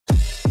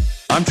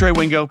I'm Trey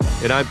Wingo.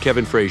 And I'm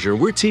Kevin Frazier.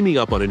 We're teaming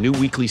up on a new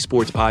weekly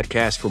sports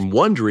podcast from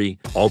Wondery,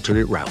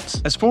 Alternate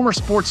Routes. As former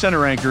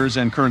SportsCenter anchors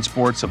and current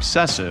sports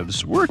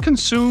obsessives, we're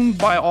consumed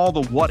by all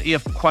the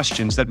what-if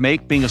questions that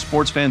make being a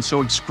sports fan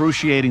so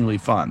excruciatingly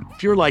fun.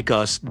 If you're like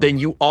us, then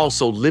you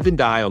also live and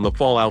die on the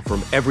fallout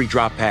from every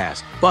drop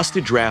pass,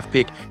 busted draft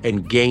pick,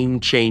 and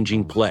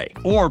game-changing play.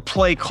 Or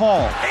play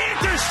call.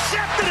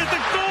 Intercepted at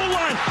the goal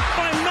line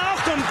by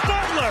Malcolm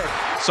Butler.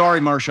 Sorry,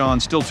 Marshawn,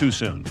 still too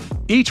soon.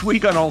 Each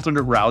week on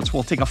Alternate Routes,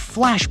 we'll take a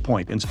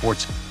flashpoint in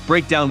sports,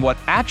 break down what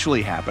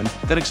actually happened,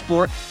 then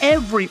explore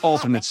every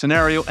alternate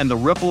scenario and the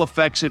ripple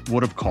effects it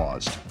would have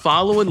caused.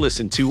 Follow and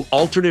listen to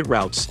Alternate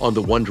Routes on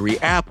the Wondery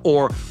app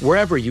or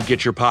wherever you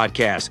get your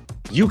podcasts.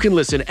 You can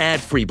listen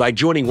ad-free by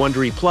joining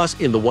Wondery Plus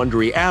in the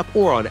Wondery app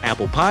or on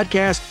Apple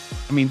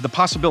Podcasts. I mean, the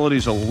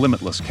possibilities are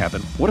limitless,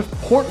 Kevin. What if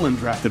Portland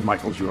drafted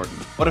Michael Jordan?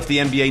 What if the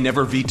NBA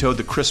never vetoed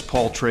the Chris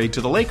Paul trade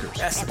to the Lakers?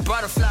 That's a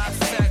butterfly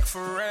effect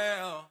for real.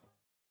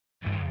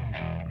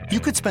 You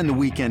could spend the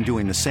weekend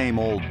doing the same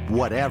old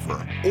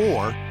whatever,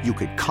 or you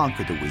could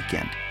conquer the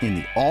weekend in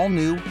the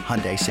all-new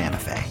Hyundai Santa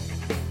Fe.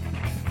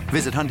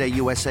 Visit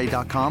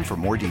HyundaiUSA.com for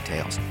more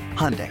details.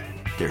 Hyundai,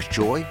 there's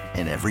joy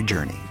in every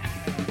journey.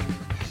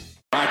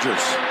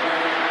 Rodgers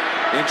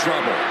in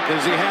trouble.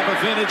 Does he have a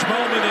vintage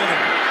moment in him?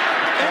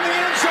 In the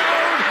end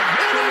zone,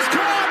 it is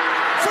caught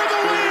for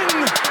the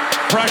win!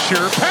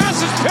 Pressure,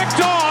 pass is picked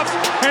off,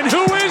 and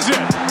who is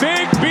it?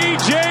 Big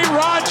B.J.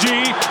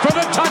 Raji for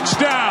the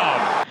touchdown.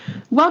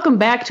 Welcome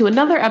back to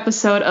another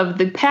episode of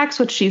the Pack's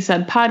What She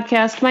Said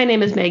podcast. My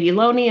name is Maggie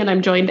Loney, and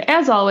I'm joined,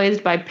 as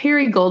always, by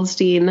Perry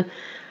Goldstein.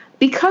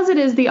 Because it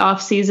is the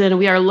off-season,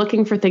 we are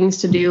looking for things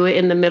to do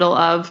in the middle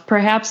of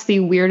perhaps the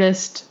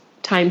weirdest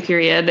time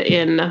period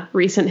in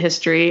recent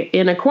history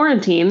in a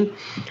quarantine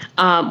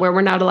where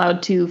we're not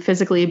allowed to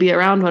physically be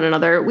around one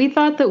another. We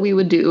thought that we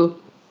would do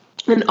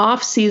an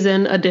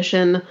off-season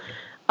edition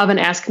of an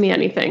Ask Me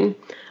Anything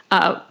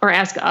or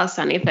Ask Us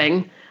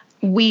Anything.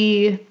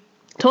 We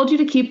told you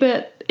to keep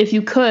it, if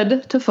you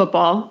could, to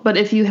football, but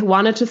if you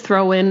wanted to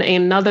throw in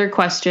another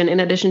question in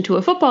addition to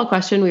a football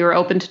question, we were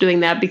open to doing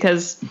that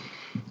because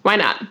why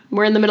not?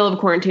 We're in the middle of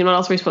quarantine. What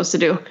else are we supposed to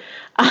do?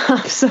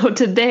 So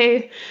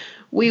today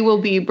we will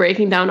be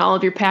breaking down all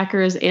of your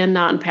Packers and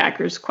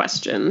non-Packers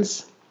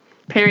questions.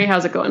 Perry,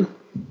 how's it going?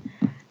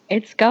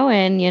 It's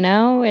going,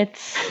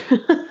 it's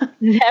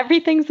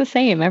everything's the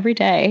same every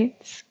day.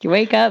 You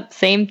wake up,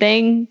 same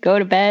thing, go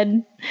to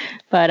bed.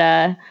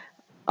 But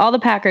all the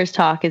Packers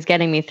talk is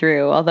getting me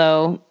through,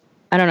 although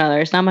I don't know,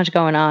 there's not much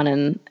going on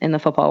in the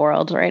football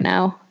world right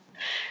now.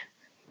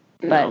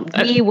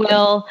 But we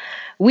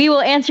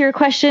will answer your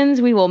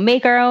questions. We will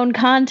make our own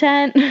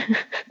content.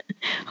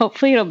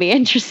 Hopefully it'll be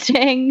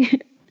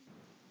interesting.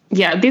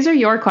 Yeah, these are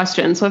your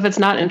questions. So if it's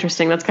not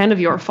interesting, that's kind of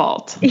your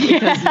fault.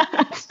 Yeah.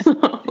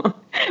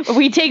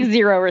 We take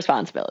zero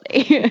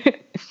responsibility.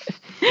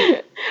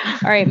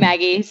 All right,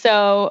 Maggie.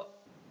 So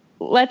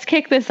let's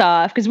kick this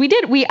off because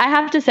I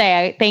have to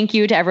say, thank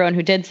you to everyone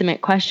who did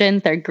submit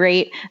questions. They're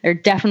great. There are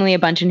definitely a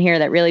bunch in here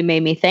that really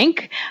made me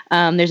think.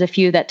 There's a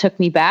few that took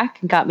me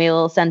back and got me a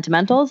little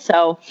sentimental.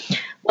 So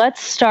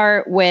let's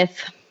start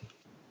with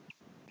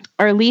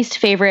our least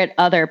favorite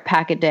other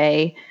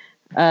Pack-A-Day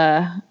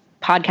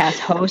podcast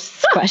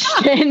host's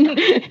question.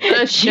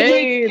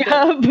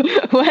 Jacob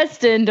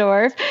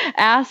Westendorf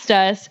asked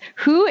us,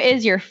 who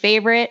is your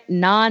favorite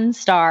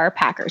non-star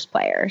Packers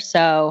player?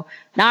 So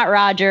not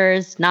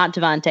Rodgers, not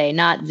Devontae,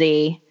 not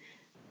Z.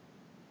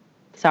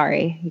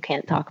 Sorry, you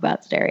can't talk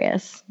about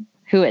Starius.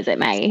 Who is it,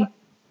 Maggie?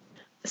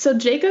 So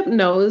Jacob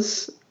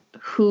knows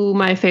who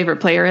my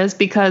favorite player is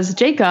because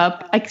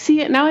Jacob, I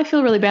see it now. I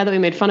feel really bad that we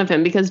made fun of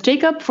him because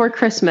Jacob for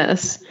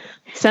Christmas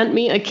sent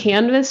me a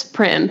canvas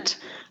print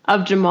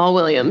of Jamal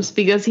Williams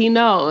because he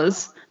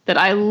knows that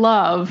I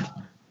love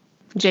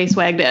J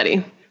Swag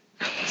Daddy.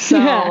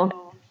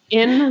 So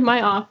in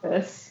my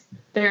office,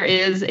 there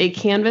is a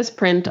canvas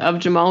print of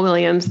Jamal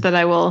Williams that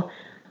I will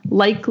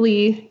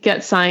likely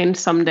get signed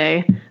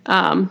someday.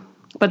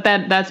 But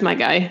that's my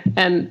guy.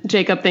 And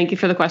Jacob, thank you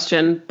for the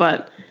question,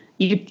 but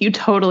you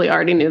totally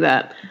already knew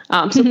that.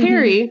 So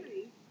Perry,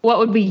 what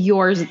would be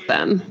yours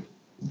then?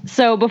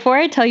 So before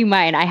I tell you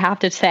mine, I have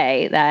to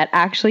say that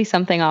actually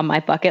something on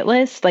my bucket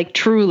list, like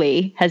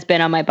truly has been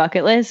on my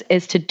bucket list,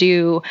 is to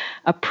do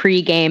a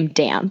pregame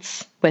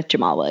dance with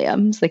Jamal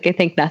Williams. Like I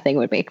think nothing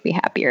would make me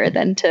happier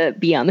than to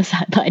be on the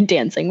sideline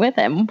dancing with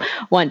him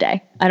one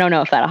day. I don't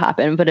know if that'll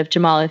happen, but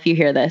if you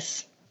hear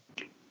this,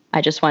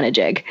 I just want to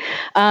jig.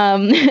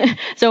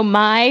 So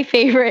my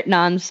favorite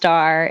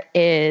non-star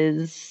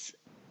is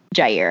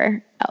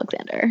Jair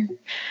Alexander.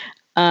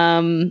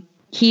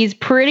 He's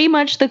pretty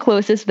much the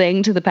closest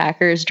thing to the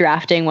Packers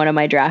drafting one of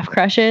my draft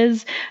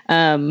crushes.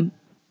 I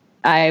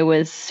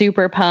was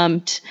super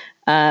pumped.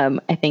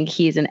 I think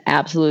he's an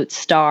absolute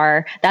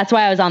star. That's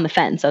why I was on the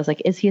fence. I was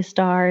like, is he a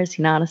star? Is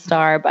he not a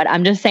star? But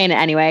I'm just saying it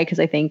anyway because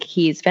I think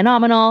he's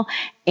phenomenal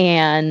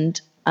and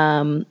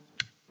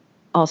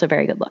also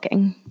very good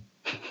looking.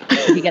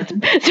 So he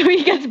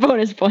gets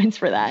bonus points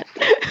for that.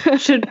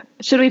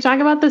 Should we talk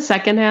about the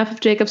second half of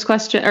Jacob's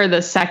question, or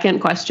the second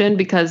question,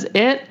 because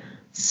it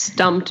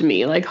stumped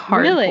me like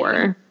hardcore.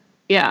 Really?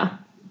 Yeah.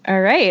 All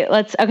right,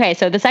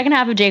 so the second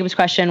half of Jacob's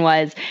question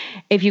was,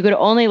 if you could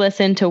only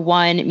listen to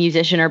one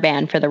musician or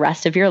band for the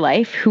rest of your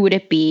life, who would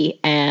it be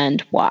and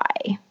why?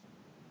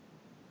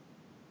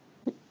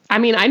 I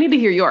mean, I need to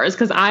hear yours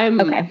because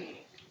I'm okay.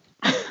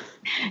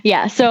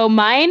 Yeah, so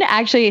mine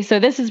actually, so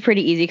this is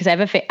pretty easy because I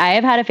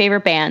have had a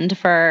favorite band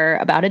for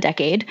about a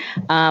decade.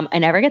 I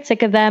never get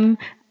sick of them.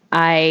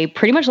 I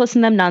pretty much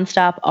listen to them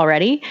nonstop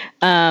already.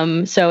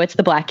 So it's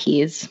the Black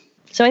Keys.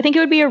 So I think it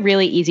would be a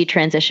really easy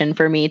transition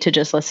for me to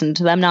just listen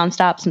to them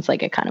nonstop, since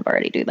like I kind of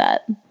already do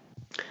that.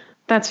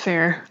 That's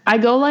fair. I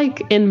go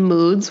like in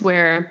moods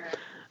where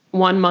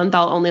 1 month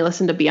I'll only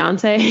listen to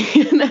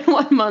Beyonce, and then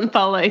 1 month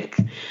I'll like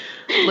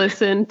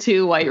listen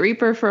to White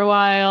Reaper for a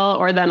while,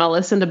 or then I'll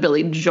listen to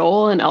Billy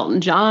Joel and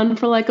Elton John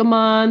for like a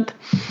month.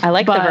 I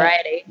like the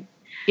variety.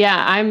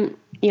 Yeah,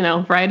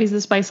 variety's the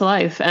spice of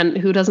life, and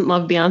who doesn't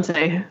love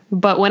Beyonce?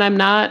 But when I'm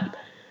not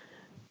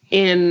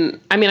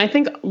I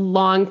think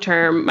long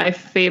term, my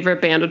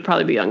favorite band would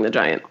probably be Young the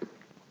Giant.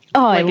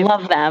 Oh, I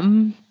love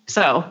them.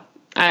 So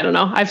I don't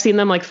know. I've seen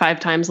them like 5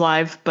 times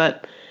live,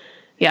 but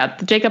yeah,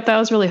 Jacob, that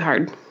was really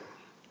hard.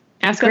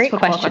 Ask great us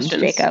questions,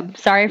 Jacob.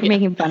 Sorry for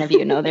making fun of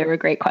you. No, they were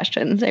great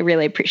questions. I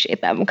really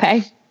appreciate them.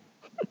 Okay.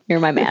 You're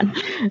my man.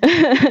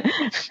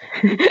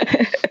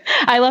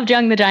 I loved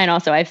Young the Giant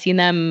also. I've seen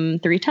them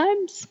 3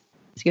 times.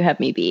 So you have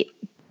me beat.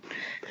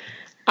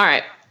 All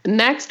right.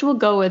 Next, we'll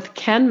go with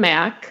Ken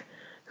Mack,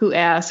 who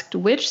asked,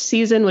 which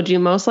season would you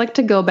most like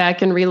to go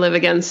back and relive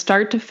again,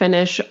 start to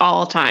finish,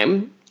 all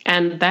time?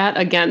 And that,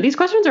 again, these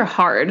questions are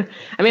hard.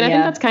 I mean, I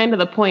think that's kind of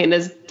the point,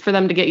 is for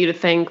them to get you to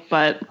think,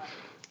 but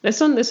this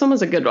one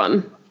was a good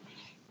one.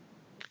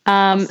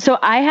 So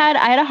I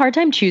had a hard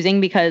time choosing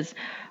because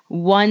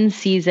one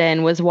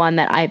season was one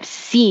that I've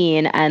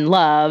seen and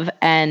love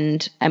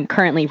and I'm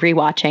currently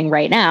rewatching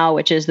right now,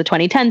 which is the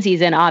 2010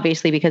 season,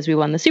 obviously because we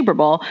won the Super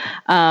Bowl.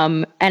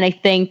 And I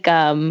think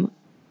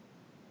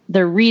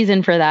the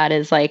reason for that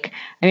is I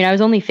was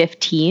only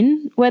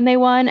 15 when they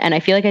won, and I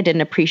feel like I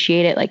didn't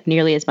appreciate it like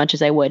nearly as much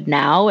as I would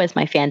now as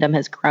my fandom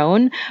has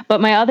grown.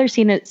 But my other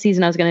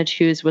season I was going to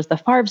choose was the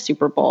Favre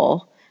Super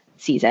Bowl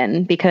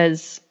season,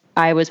 because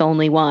I was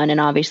only 1 and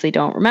obviously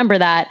don't remember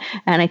that.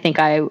 And I think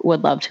I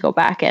would love to go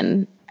back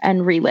and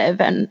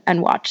relive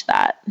and watch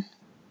that.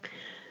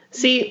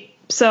 See,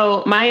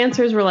 so my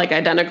answers were like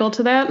identical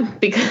to that,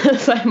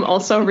 because I'm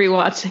also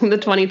rewatching the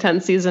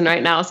 2010 season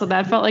right now. So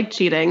that felt like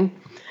cheating.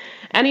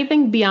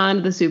 Anything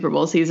beyond the Super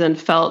Bowl season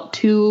felt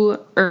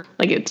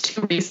it's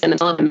too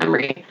recent in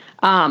memory.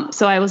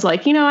 So I was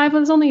like, I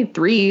was only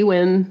 3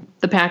 when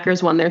the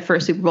Packers won their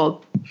first Super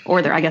Bowl,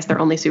 or their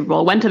only Super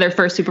Bowl, went to their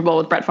first Super Bowl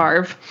with Brett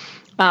Favre.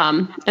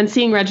 And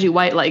seeing Reggie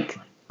White,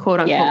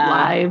 quote unquote,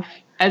 live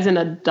as an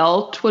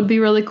adult would be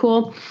really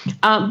cool.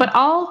 But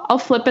I'll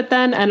flip it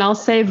then, and I'll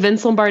say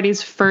Vince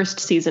Lombardi's first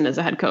season as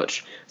a head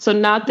coach. So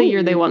not the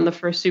year they won the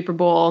first Super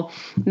Bowl,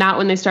 not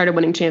when they started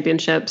winning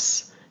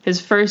championships, his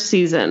first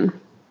season,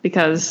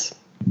 because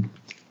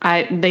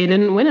they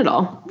didn't win it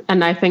all.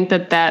 And I think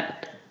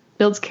that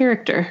builds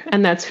character,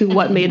 and that's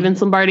what made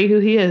Vince Lombardi who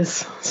he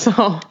is.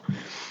 So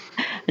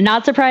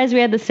not surprised we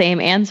had the same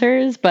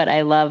answers, but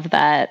I love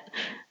that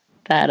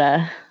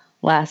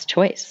last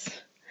choice.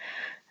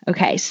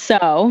 Okay,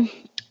 so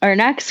our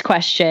next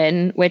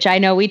question, which I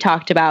know we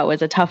talked about,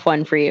 was a tough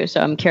one for you,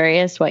 so I'm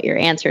curious what your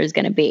answer is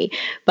going to be.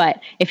 But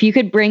if you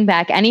could bring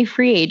back any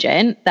free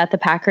agent that the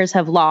Packers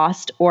have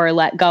lost or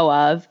let go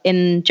of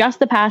in just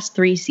the past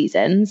 3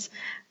 seasons,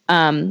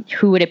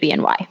 who would it be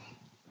and why?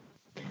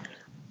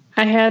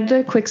 I had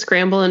to quick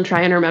scramble and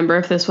try and remember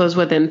if this was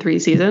within 3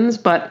 seasons,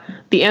 but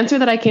the answer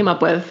that I came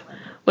up with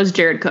was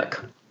Jared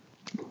Cook,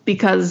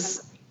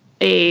 because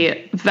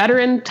a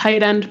veteran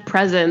tight end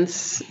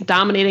presence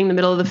dominating the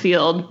middle of the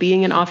field,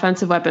 being an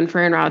offensive weapon for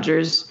Aaron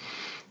Rodgers,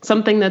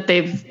 something that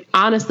they've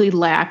honestly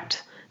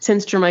lacked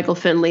since Jermichael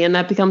Finley, and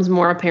that becomes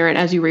more apparent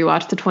as you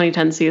rewatch the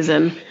 2010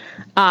 season.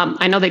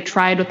 I know they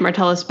tried with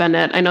Martellus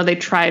Bennett. I know they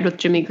tried with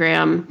Jimmy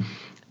Graham.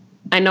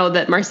 I know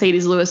that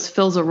Mercedes Lewis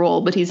fills a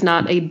role, but he's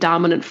not a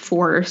dominant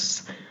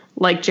force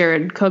like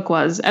Jared Cook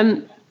was.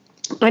 And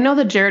I know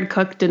that Jared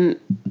Cook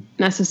didn't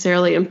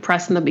necessarily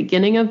impress in the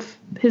beginning of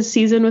his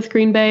season with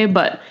Green Bay,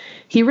 but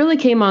he really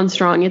came on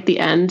strong at the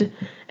end.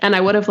 And I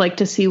would have liked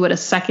to see what a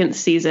second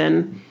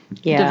season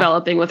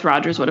developing with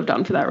Rodgers would have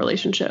done for that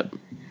relationship.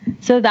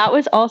 So that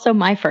was also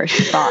my first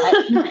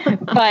thought,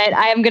 but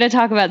I'm going to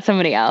talk about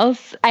somebody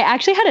else. I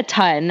actually had a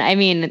ton. I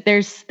mean,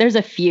 there's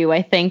a few,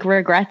 I think,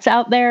 regrets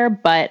out there,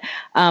 but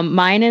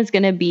mine is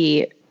going to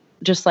be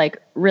just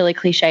really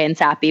cliche and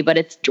sappy, but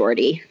it's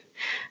Jordy.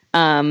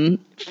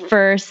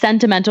 For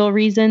sentimental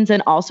reasons,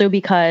 and also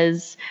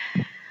because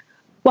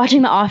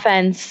watching the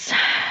offense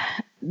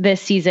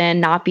this season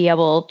not be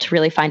able to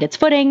really find its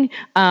footing,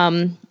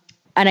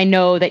 and I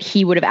know that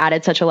he would have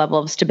added such a level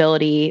of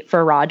stability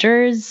for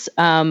Rodgers.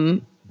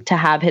 to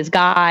have his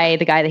guy,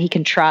 the guy that he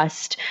can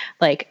trust.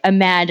 Like,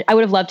 I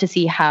would have loved to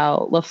see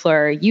how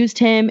LaFleur used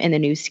him in the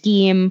new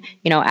scheme,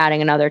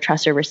 adding another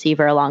trusted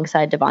receiver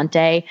alongside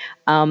Devontae.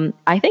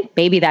 I think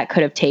maybe that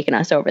could have taken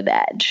us over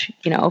the edge,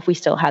 if we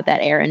still had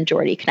that Aaron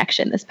Jordy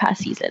connection this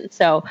past season.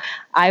 So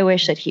I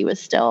wish that he was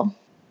still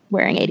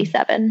wearing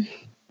 87.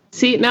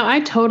 See, now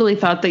I totally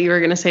thought that you were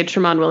going to say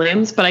Tramon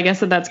Williams, but I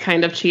guess that's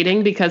kind of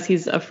cheating because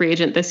he's a free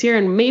agent this year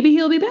and maybe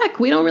he'll be back.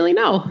 We don't really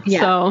know. Yeah.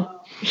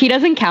 So he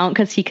doesn't count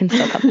because he can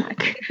still come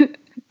back.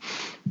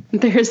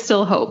 There's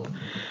still hope.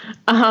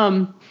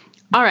 All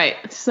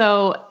right.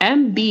 So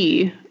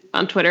MB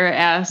on Twitter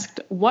asked,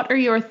 what are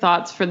your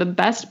thoughts for the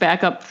best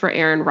backup for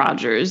Aaron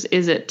Rodgers?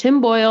 Is it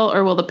Tim Boyle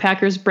or will the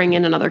Packers bring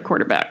in another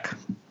quarterback?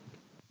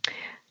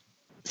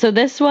 So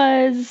this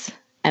was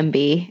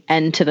MB,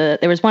 and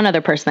there was one other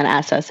person that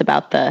asked us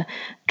about the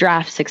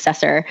draft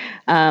successor.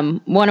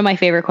 One of my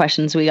favorite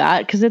questions we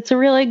got, because it's a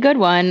really good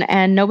one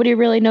and nobody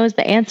really knows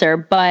the answer,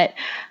 but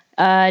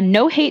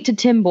no hate to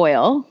Tim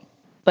Boyle,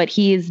 but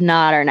he's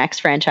not our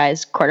next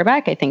franchise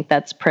quarterback. I think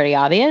that's pretty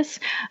obvious.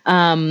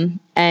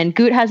 And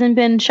Goot hasn't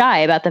been shy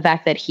about the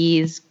fact that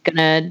he's going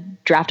to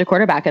draft a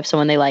quarterback if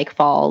someone they like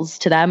falls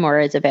to them or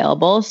is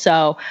available.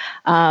 So,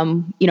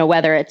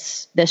 whether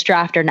it's this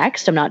draft or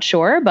next, I'm not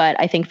sure, but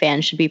I think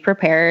fans should be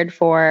prepared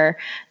for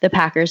the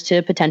Packers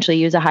to potentially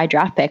use a high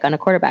draft pick on a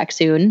quarterback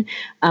soon.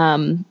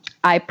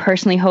 I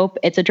personally hope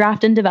it's a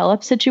draft and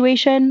develop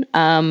situation.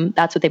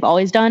 That's what they've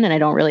always done, and I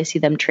don't really see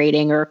them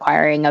trading or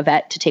requiring a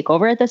vet to take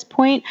over at this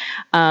point.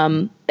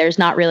 There's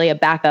not really a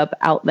backup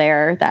out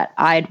there that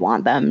I'd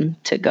want them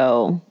to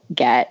go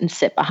get and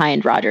sit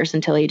behind Rodgers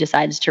until he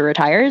decides to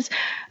retire.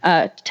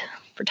 My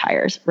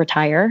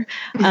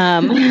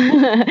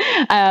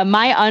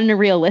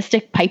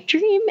unrealistic pipe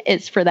dream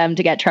is for them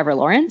to get Trevor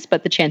Lawrence,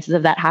 but the chances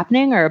of that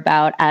happening are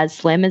about as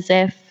slim as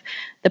if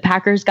the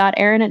Packers got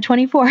Aaron at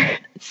 24.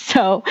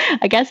 So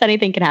I guess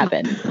anything can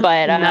happen.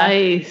 But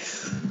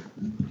nice.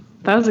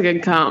 That was a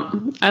good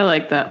comp. I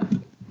like that.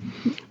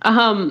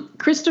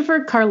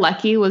 Christopher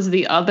Karlecki was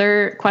the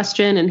other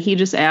question, and he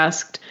just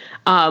asked,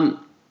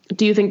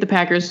 do you think the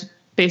Packers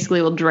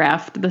basically will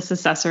draft the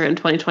successor in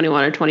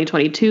 2021 or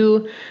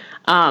 2022?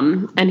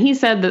 And he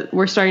said that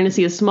we're starting to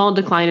see a small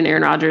decline in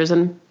Aaron Rodgers.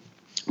 And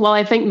while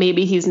I think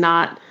maybe he's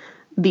not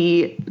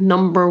the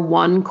number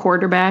one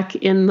quarterback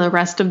in the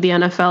rest of the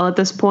NFL at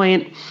this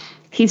point,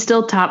 he's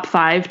still top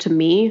 5 to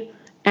me.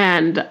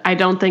 And I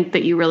don't think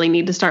that you really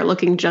need to start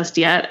looking just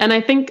yet. And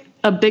I think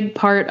a big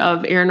part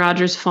of Aaron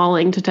Rodgers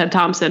falling to Ted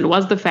Thompson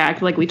was the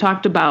fact, like we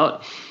talked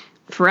about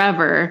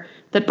forever,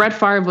 that Brett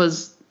Favre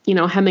was,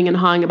 hemming and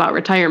hawing about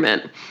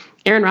retirement.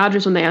 Aaron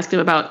Rodgers, when they asked him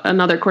about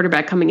another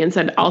quarterback coming in,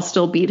 said, I'll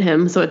still beat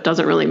him, so it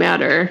doesn't really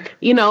matter.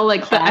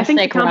 I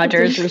think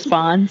Rodgers'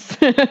 response.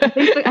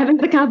 I think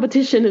the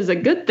competition is a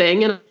good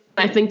thing, and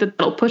I think that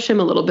that'll push him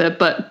a little bit,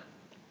 but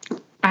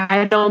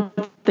I don't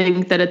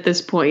think that at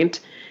this point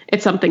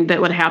it's something that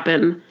would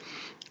happen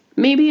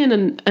maybe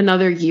in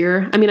another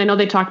year. I mean, I know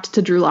they talked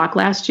to Drew Lock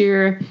last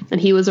year, and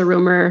he was a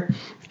rumor.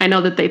 I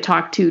know that they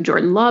talked to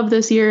Jordan Love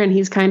this year, and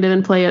he's kind of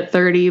in play at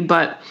 30,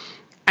 but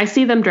I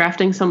see them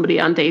drafting somebody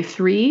on day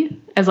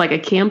 3 as like a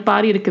camp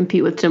body to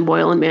compete with Tim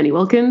Boyle and Manny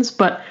Wilkins.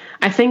 But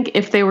I think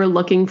if they were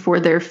looking for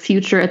their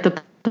future at the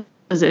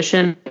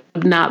position, it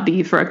would not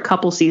be for a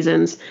couple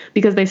seasons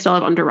because they still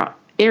have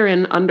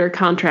Aaron under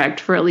contract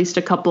for at least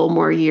a couple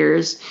more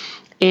years.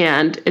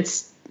 And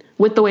it's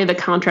with the way the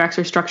contracts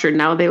are structured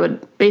now, they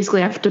would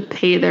basically have to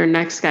pay their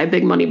next guy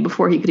big money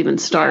before he could even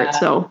start. Yeah.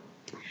 So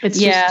it's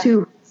just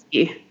too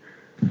risky.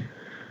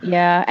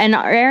 Yeah, and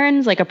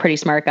Aaron's like a pretty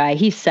smart guy.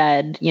 He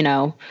said,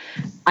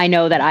 I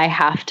know that I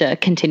have to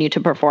continue to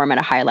perform at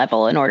a high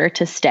level in order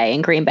to stay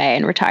in Green Bay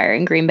and retire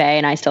in Green Bay,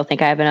 and I still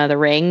think I have another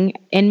ring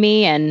in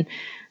me. And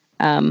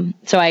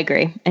so I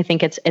agree. I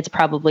think it's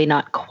probably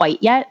not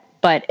quite yet,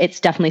 but it's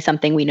definitely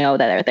something we know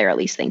that they're at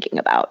least thinking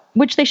about,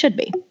 which they should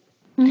be.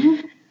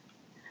 Mm-hmm.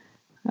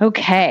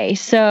 Okay,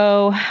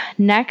 so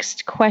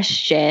next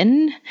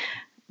question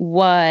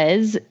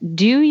was,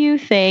 do you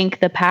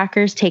think the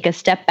Packers take a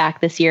step back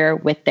this year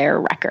with their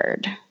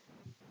record?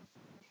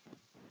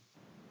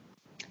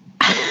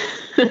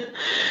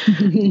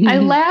 I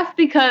laugh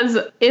because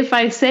if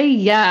I say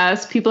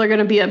yes, people are going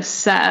to be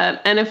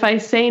upset. And if I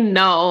say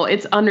no,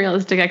 it's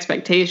unrealistic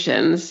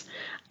expectations.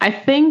 I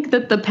think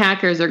that the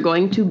Packers are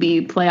going to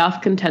be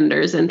playoff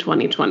contenders in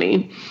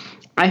 2020.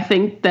 I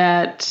think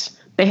that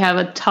they have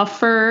a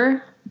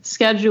tougher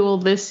schedule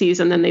this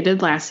season than they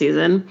did last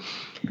season.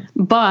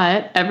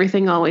 But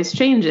everything always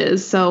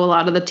changes. So a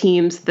lot of the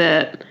teams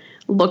that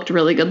looked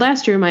really good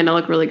last year might not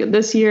look really good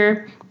this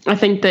year. I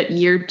think that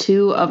year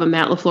 2 of a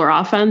Matt LaFleur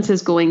offense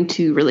is going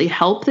to really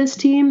help this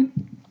team.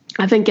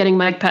 I think getting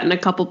Mike Pettin a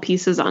couple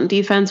pieces on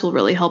defense will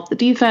really help the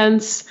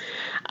defense.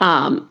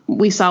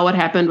 We saw what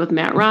happened with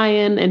Matt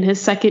Ryan in his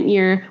second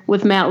year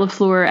with Matt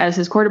LaFleur as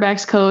his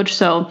quarterback's coach.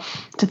 So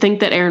to think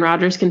that Aaron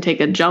Rodgers can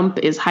take a jump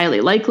is highly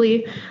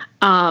likely.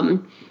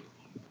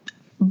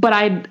 But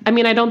I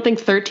don't think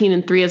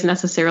 13-3 is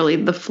necessarily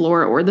the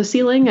floor or the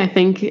ceiling. I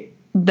think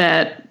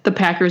that the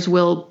Packers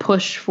will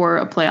push for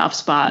a playoff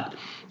spot.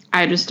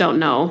 I just don't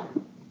know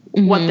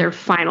what their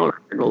final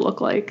record will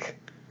look like.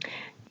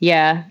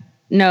 Yeah,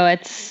 no,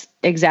 it's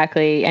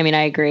exactly. I mean,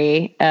 I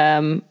agree.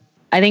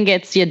 I think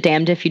it's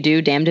damned if you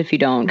do, damned if you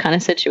don't kind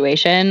of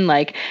situation.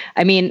 Like,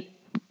 I mean,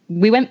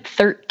 we went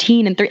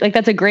 13-3. Like,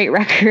 that's a great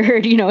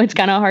record. It's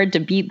kind of hard to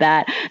beat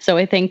that. So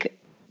I think,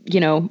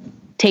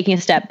 taking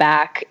a step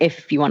back,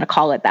 if you want to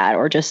call it that,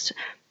 or just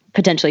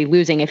potentially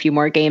losing a few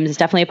more games is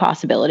definitely a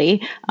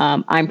possibility.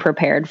 I'm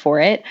prepared for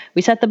it.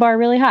 We set the bar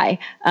really high.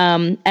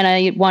 And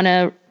I want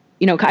to,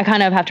 I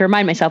kind of have to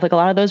remind myself, like, a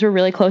lot of those were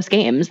really close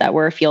games that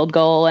were a field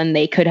goal and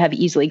they could have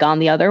easily gone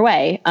the other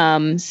way.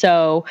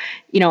 So,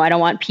 I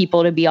don't want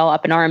people to be all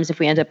up in arms if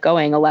we end up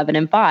going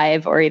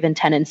 11-5 or even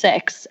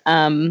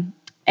 10-6.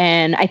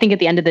 And I think at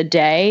the end of the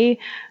day,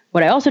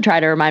 what I also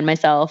try to remind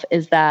myself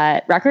is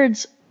that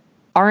records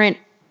aren't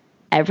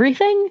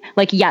everything.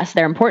 Like, yes,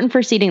 they're important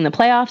for seeding the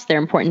playoffs. They're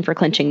important for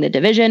clinching the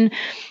division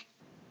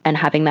and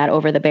having that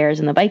over the Bears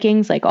and the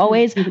Vikings, like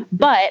always.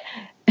 But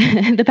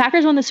the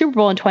Packers won the Super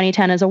Bowl in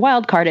 2010 as a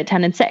wild card at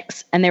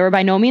 10-6, and they were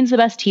by no means the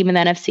best team in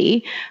the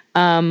NFC.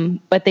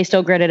 But they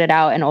still gritted it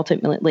out, and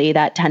ultimately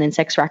that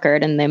 10-6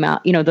 record and the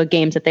amount, the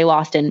games that they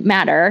lost didn't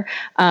matter.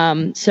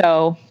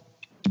 So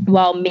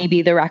while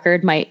maybe the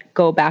record might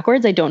go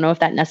backwards, I don't know if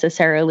that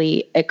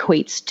necessarily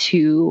equates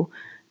to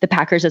the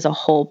Packers as a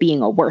whole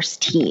being a worse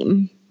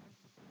team.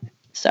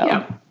 So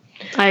yeah,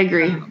 I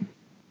agree.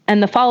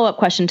 And the follow-up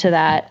question to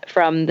that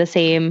from the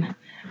same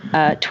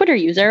Twitter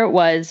user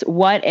was,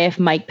 what if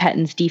Mike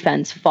Pettine's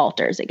defense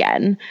falters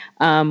again?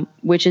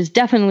 Which is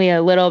definitely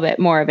a little bit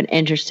more of an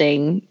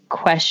interesting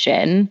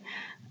question.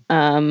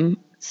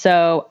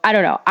 So I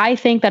don't know. I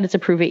think that it's a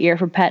prove-it year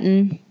for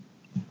Pettine.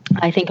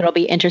 I think it'll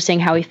be interesting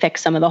how he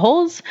fixes some of the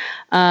holes.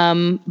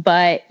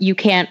 But you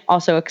can't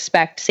also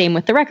expect, same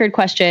with the record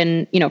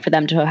question, for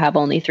them to have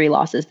only 3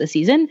 losses this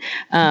season.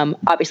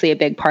 Obviously a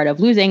big part of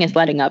losing is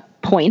letting up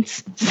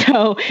points.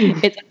 So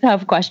it's a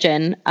tough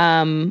question.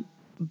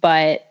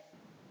 But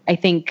I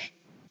think,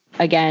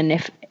 again,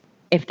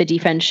 if the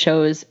defense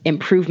shows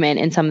improvement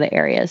in some of the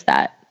areas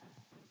that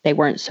they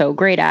weren't so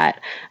great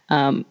at,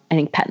 I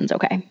think Pettine's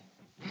okay.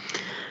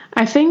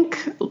 I think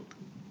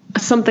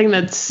something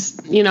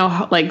that's,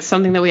 like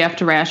something that we have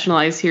to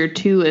rationalize here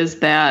too is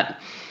that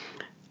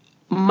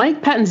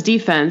Mike Pettine's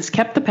defense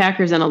kept the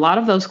Packers in a lot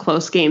of those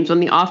close games when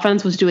the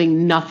offense was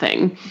doing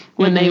nothing,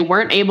 when they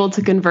weren't able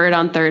to convert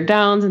on third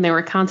downs and they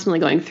were constantly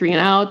going 3 and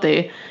out.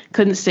 They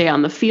couldn't stay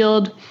on the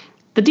field.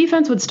 The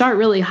defense would start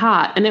really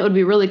hot and it would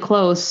be really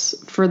close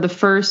for the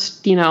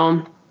first,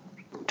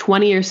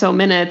 20 or so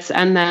minutes.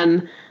 And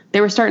then they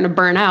were starting to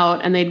burn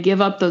out and they'd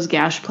give up those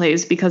gash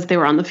plays because they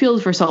were on the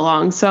field for so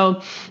long.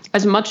 So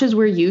as much as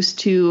we're used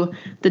to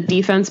the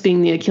defense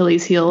being the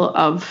Achilles heel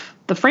of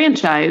the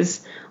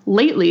franchise,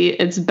 lately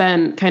it's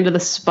been kind of the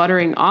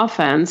sputtering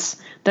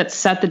offense that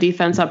set the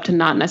defense up to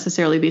not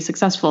necessarily be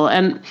successful.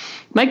 And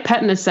Mike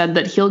Pettine has said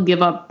that he'll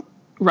give up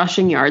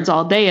rushing yards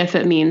all day if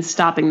it means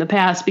stopping the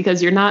pass,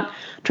 because you're not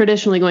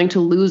traditionally going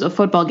to lose a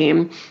football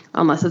game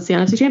unless it's the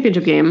NFC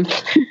Championship game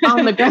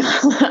on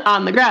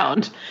the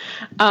ground.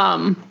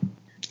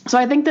 So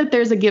I think that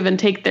there's a give and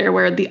take there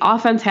where the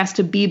offense has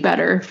to be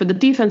better for the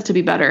defense to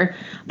be better.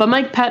 But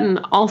Mike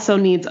Pettine also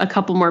needs a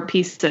couple more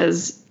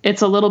pieces.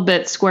 It's a little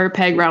bit square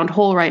peg round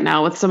hole right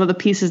now with some of the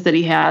pieces that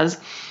he has.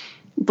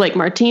 Blake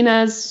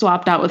Martinez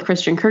swapped out with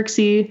Christian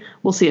Kirksey.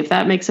 We'll see if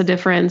that makes a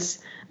difference.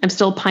 I'm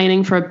still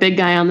pining for a big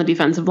guy on the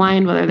defensive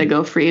line, whether they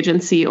go free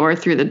agency or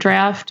through the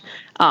draft.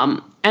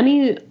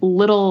 Any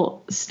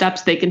little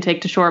steps they can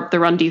take to shore up the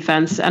run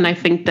defense, and I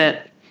think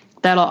that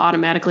that'll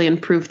automatically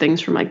improve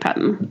things for Mike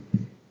Pettine.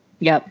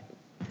 Yep,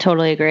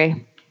 totally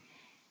agree.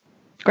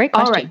 Great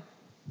question. All right.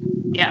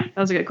 Yeah, that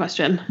was a good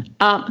question.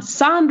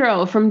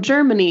 Sandro from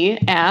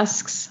Germany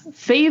asks,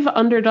 fave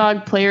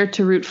underdog player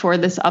to root for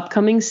this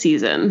upcoming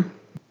season?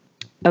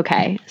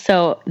 Okay,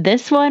 so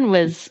this one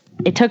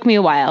it took me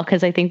a while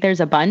because I think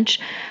there's a bunch,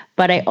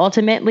 but I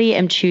ultimately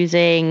am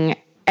choosing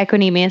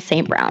Equanimeous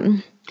St.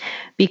 Brown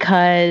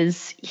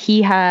because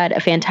he had a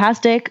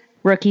fantastic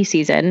rookie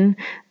season.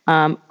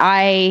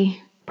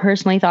 I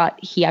personally thought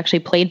he actually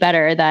played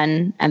better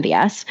than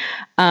MVS,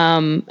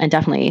 and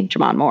definitely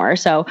Jamon Moore.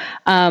 So,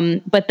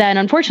 but then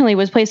unfortunately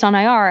was placed on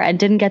IR and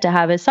didn't get to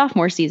have his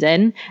sophomore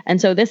season. And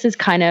so this is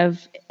kind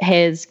of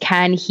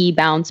can he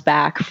bounce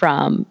back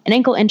from an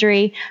ankle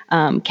injury?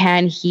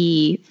 Can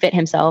he fit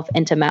himself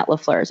into Matt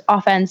LaFleur's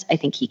offense? I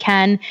think he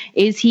can.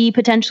 Is he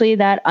potentially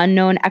that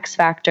unknown X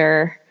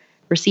factor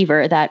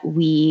receiver that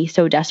we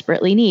so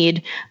desperately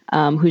need,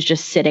 who's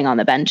just sitting on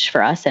the bench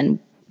for us and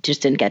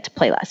just didn't get to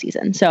play last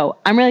season? So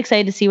I'm really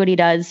excited to see what he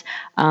does.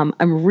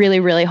 I'm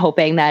really, really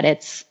hoping that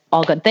it's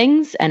all good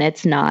things and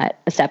it's not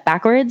a step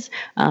backwards.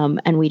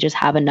 And we just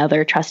have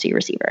another trusty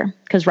receiver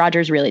because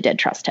Rodgers really did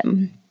trust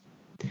him.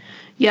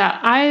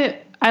 Yeah,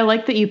 I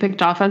like that you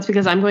picked offense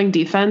because I'm going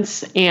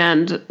defense,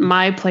 and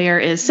my player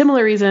is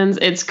similar reasons.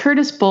 It's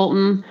Curtis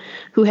Bolton,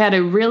 who had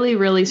a really,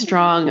 really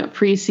strong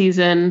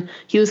preseason.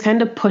 He was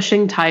kind of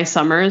pushing Ty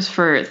Summers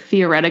for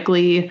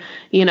theoretically,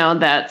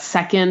 that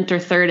second or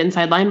third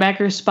inside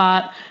linebacker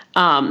spot.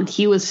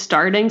 He was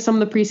starting some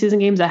of the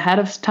preseason games ahead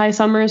of Ty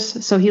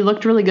Summers, so he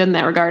looked really good in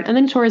that regard. And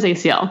then he tore his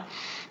ACL.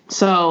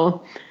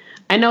 So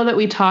I know that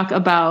we talk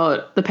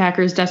about the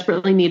Packers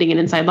desperately needing an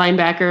inside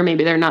linebacker.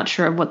 Maybe they're not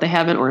sure of what they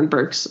have in Oren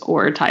Burks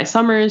or Ty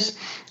Summers.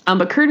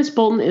 But Curtis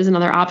Bolton is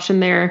another option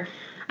there.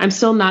 I'm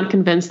still not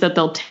convinced that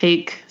they'll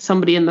take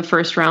somebody in the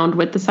first round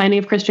with the signing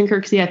of Christian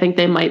Kirksey. I think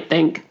they might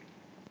think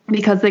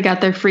because they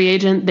got their free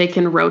agent, they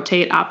can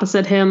rotate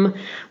opposite him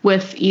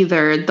with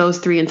either those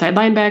three inside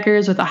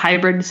linebackers with a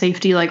hybrid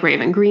safety like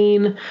Raven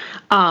Green.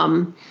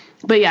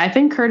 But yeah, I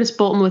think Curtis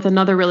Bolton with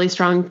another really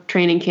strong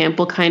training camp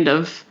will kind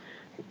of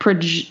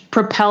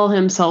propel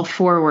himself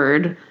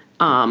forward.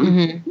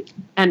 And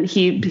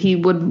he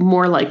would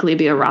more likely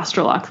be a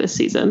roster lock this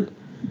season.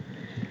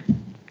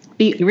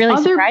 You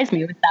really surprised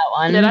me with that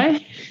one. Did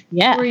I?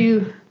 Yeah.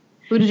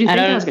 Who did you think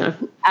I was going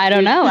to? I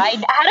don't know. I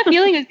had a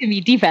feeling it was going to be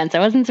defense. I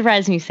wasn't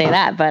surprised when you say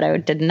that, but I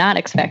did not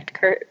expect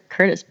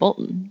Curtis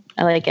Bolton.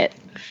 I like it.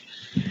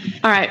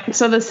 All right.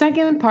 So the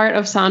second part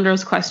of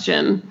Sandro's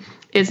question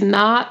is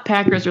not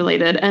Packers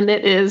related, and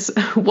it is,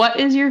 what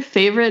is your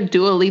favorite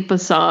Dua Lipa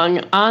song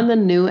on the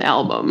new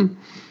album?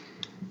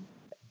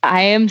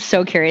 I am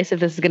so curious if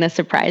this is going to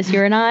surprise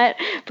you or not,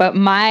 but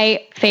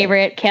my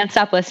favorite, can't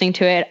stop listening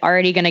to it,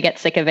 already going to get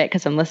sick of it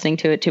because I'm listening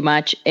to it too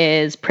much,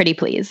 is Pretty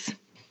Please.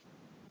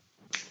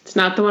 It's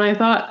not the one I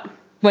thought.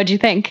 What'd you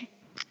think?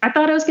 I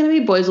thought it was going to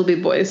be Boys Will Be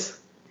Boys.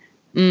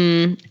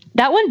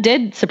 That one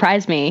did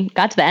surprise me.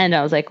 Got to the end,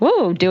 I was like,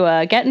 whoa,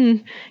 Dua,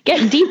 getting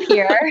deep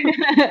here.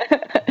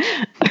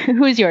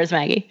 Who's yours,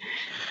 Maggie?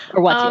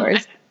 Or what's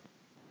yours?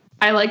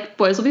 I like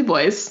Boys Will Be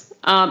Boys.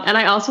 And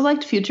I also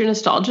liked Future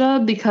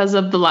Nostalgia because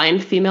of the line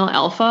Female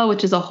Alpha,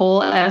 which is a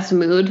whole ass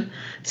mood.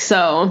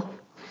 So,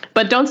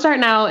 but Don't Start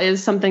Now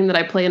is something that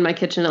I play in my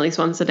kitchen at least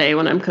once a day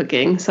when I'm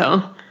cooking.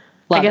 So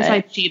I guess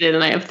I cheated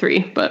and I have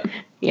 3, but.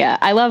 Yeah,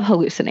 I love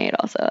Hallucinate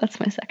also. That's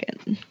my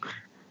second.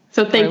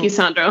 So thank you,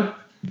 Sandro,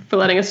 for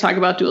letting us talk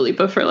about Dua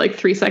Lipa for like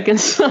 3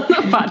 seconds on the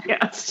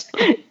podcast.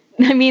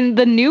 I mean,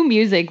 the new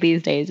music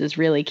these days is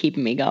really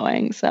keeping me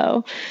going.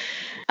 So,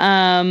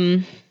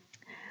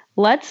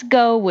 let's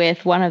go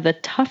with one of the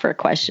tougher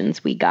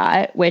questions we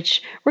got,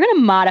 which we're going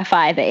to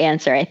modify the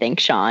answer, I think,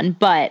 Sean.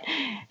 But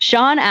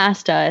Sean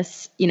asked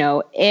us,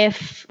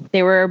 if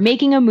they were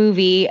making a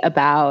movie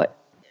about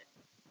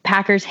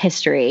Packers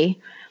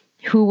history,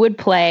 who would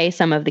play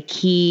some of the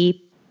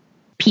key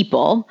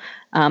people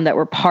that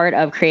were part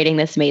of creating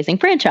this amazing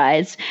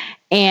franchise.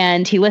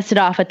 And he listed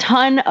off a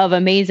ton of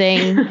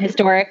amazing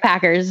historic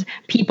Packers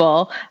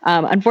people.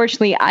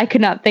 Unfortunately, I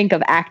could not think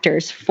of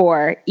actors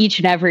for each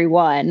and every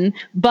one,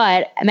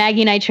 but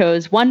Maggie and I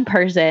chose one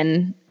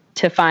person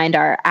to find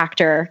our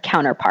actor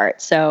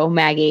counterpart. So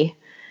Maggie,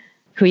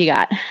 who you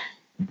got?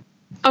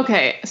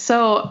 Okay,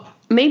 so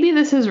maybe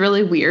this is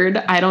really weird.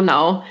 I don't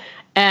know.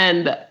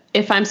 And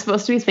if I'm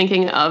supposed to be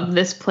thinking of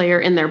this player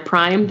in their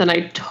prime, then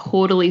I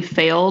totally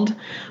failed.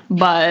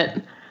 But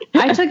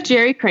I took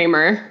Jerry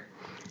Kramer.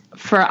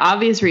 For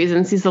obvious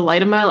reasons, he's the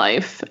light of my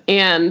life.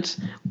 And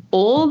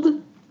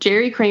old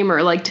Jerry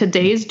Kramer, like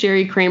today's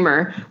Jerry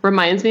Kramer,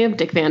 reminds me of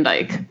Dick Van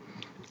Dyke.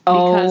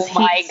 Oh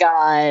my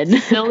God.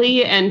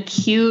 Silly and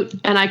cute,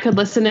 and I could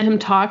listen to him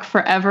talk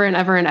forever and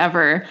ever and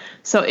ever.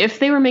 So if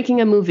they were making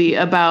a movie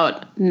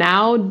about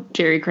now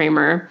Jerry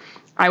Kramer,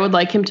 I would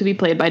like him to be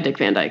played by Dick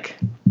Van Dyke.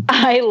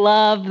 I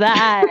love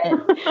that.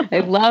 I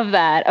love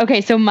that.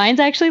 Okay, so mine's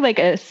actually like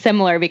a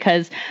similar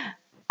because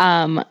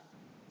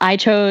I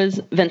chose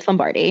Vince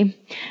Lombardi,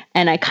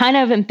 and I kind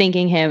of am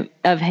thinking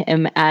of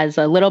him as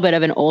a little bit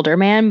of an older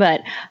man,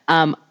 but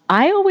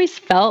I always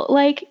felt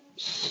like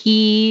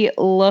he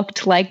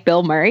looked like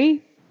Bill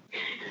Murray.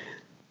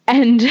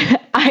 And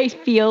I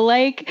feel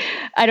like,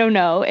 I don't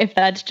know if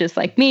that's just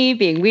like me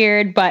being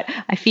weird, but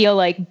I feel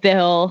like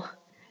Bill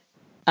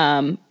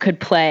could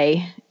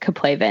play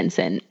Vince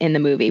in the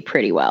movie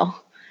pretty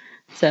well.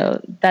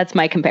 So that's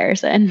my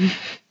comparison.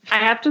 I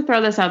have to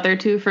throw this out there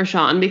too for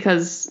Sean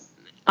because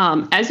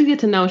as you get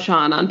to know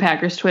Sean on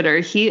Packers Twitter,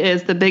 he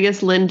is the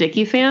biggest Lynn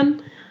Dickey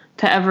fan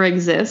to ever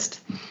exist.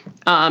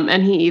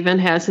 And he even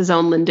has his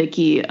own Lynn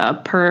Dickey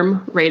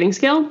perm rating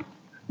scale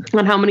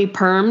on how many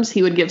perms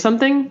he would give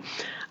something.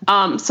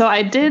 So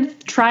I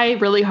did try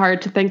really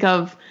hard to think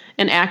of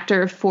an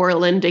actor for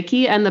Lynn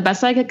Dickey, and the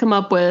best I could come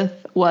up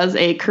with was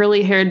a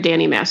curly-haired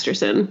Danny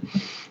Masterson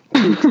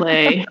to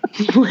play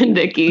Lynn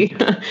Dickey.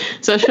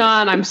 So,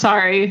 Sean, I'm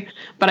sorry,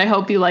 but I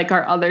hope you like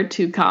our other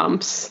 2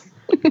 comps.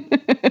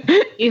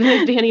 Even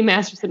if Danny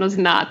Masterson was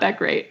not that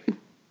great.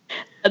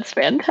 That's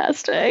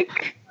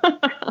fantastic.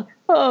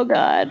 Oh,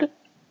 God.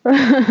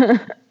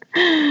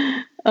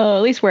 Oh,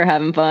 at least we're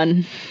having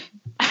fun.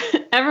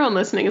 Everyone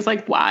listening is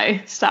like,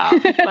 why? Stop.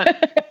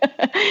 But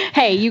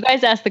hey, you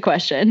guys asked the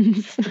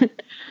questions.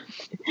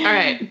 All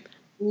right.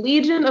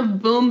 Legion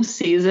of Boom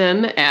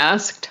Season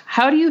asked,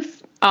 how do you...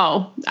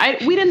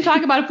 we didn't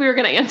talk about if we were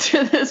going to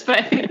answer this, but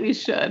I think we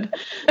should.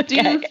 Okay. Do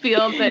you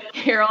feel that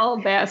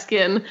Carole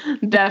Baskin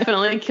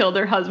definitely killed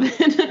her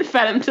husband and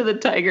fed him to the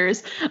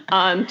tigers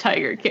on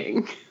Tiger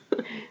King?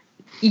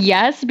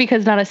 Yes,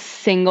 because not a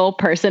single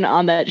person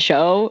on that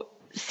show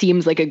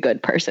seems like a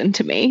good person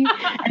to me.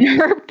 And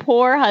her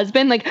poor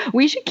husband, like,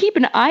 we should keep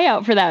an eye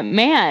out for that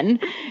man.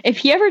 If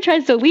he ever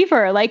tries to leave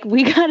her, like,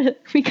 we gotta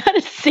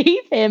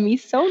save him.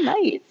 He's so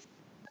nice.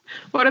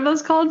 What are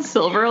those called?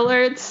 Silver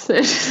alerts?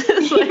 It's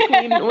just like,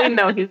 we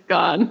know he's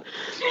gone.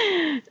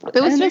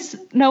 It was just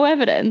no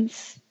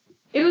evidence.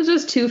 It was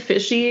just too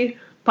fishy,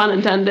 pun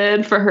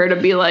intended, for her to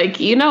be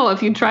like,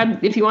 if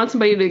you want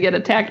somebody to get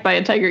attacked by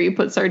a tiger, you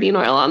put sardine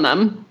oil on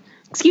them.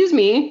 Excuse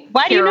me.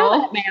 Why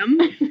Carole. do you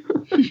know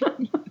that,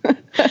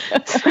 ma'am?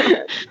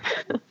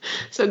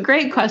 So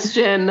great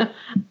question.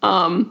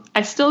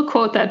 I still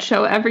quote that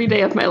show every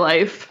day of my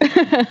life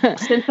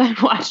since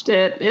I've watched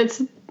it.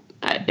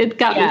 It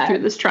got me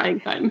through this trying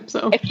time.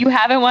 So if you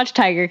haven't watched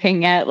Tiger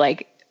King yet,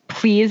 like,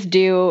 please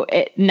do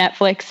it.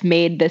 Netflix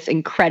made this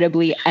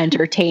incredibly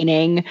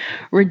entertaining,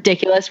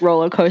 ridiculous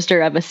roller coaster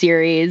of a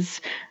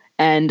series.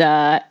 And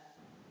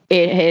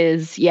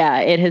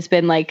it has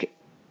been like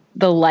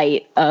the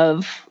light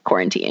of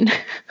quarantine.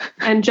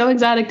 And Joe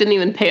Exotic didn't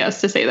even pay us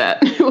to say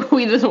that.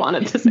 We just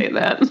wanted to say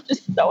that. It's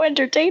just so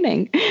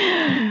entertaining.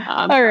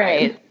 All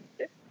right.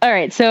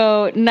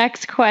 So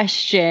next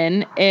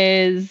question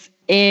is,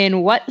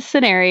 in what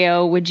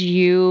scenario would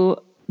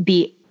you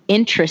be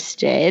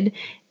interested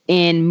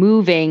in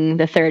moving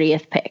the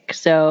 30th pick?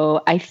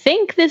 So I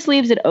think this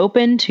leaves it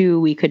open to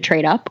we could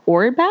trade up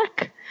or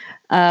back.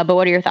 But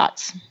what are your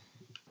thoughts?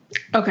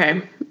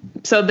 Okay.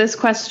 So this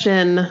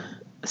question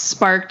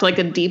sparked like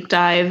a deep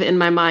dive in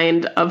my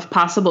mind of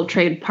possible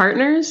trade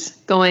partners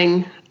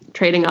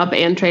trading up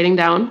and trading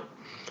down.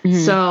 Mm-hmm.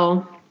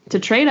 So to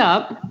trade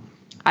up,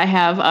 I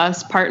have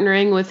us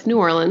partnering with New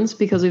Orleans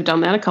because we've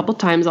done that a couple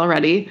times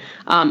already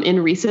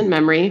in recent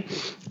memory.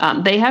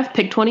 They have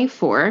pick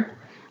 24,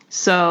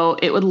 so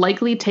it would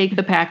likely take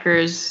the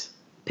Packers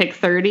pick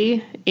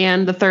 30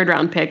 and the third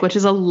round pick, which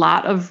is a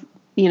lot of,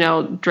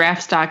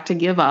 draft stock to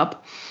give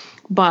up.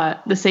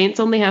 But the Saints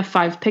only have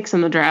 5 picks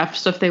in the draft,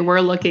 so if they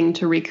were looking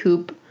to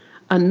recoup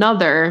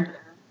another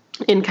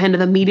in kind of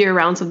the meatier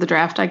rounds of the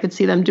draft, I could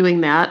see them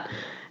doing that.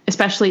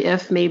 Especially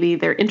if maybe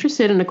they're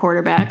interested in a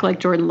quarterback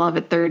like Jordan Love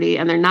at 30,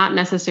 and they're not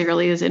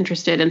necessarily as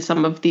interested in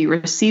some of the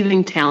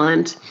receiving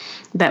talent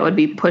that would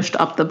be pushed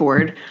up the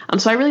board.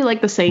 So I really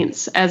like the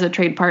Saints as a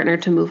trade partner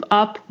to move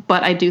up,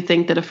 but I do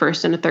think that a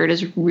first and a third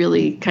is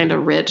really kind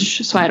of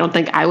rich, so I don't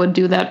think I would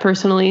do that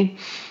personally.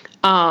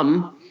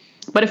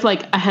 But if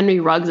like a Henry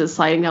Ruggs is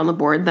sliding down the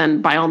board,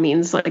 then by all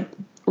means, like,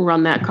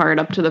 run that card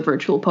up to the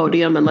virtual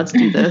podium and let's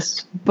do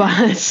this.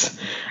 But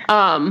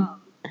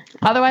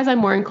otherwise, I'm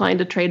more inclined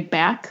to trade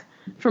back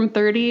from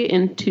 30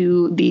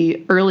 into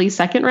the early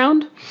second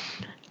round.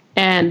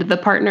 And the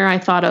partner I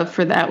thought of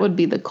for that would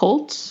be the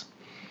Colts.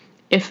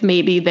 If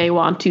maybe they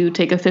want to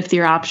take a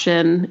fifth-year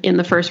option in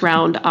the first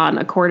round on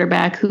a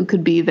quarterback who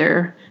could be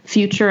their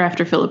future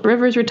after Phillip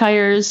Rivers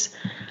retires,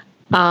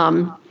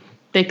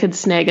 they could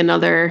snag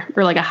another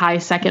or like a high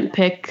second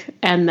pick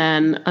and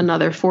then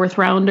another fourth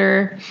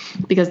rounder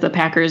because the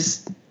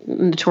Packers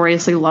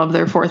notoriously love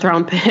their fourth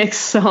round picks.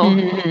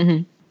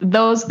 So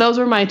those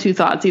were my two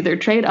thoughts. Either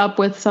trade up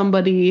with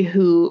somebody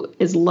who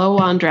is low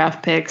on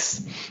draft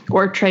picks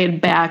or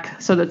trade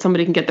back so that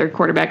somebody can get their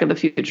quarterback of the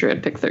future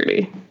at pick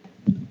 30.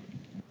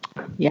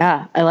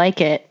 Yeah, I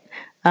like it.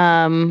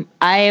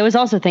 I was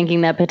also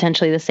thinking that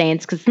potentially the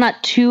Saints, because it's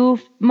not too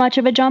much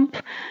of a jump.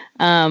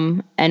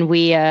 And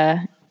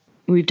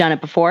we've done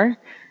it before.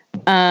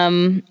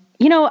 I've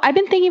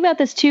been thinking about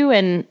this too.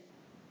 And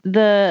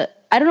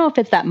I don't know if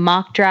it's that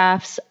mock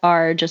drafts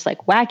are just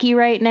like wacky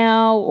right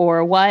now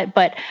or what,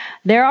 but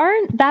there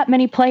aren't that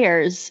many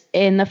players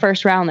in the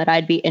first round that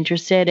I'd be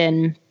interested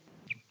in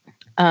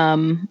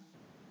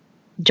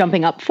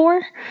jumping up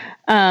for.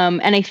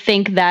 And I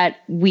think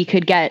that we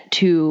could get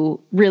to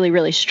really,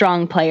 really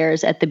strong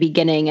players at the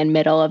beginning and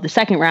middle of the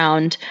second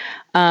round.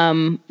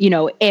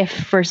 If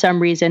for some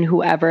reason,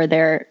 whoever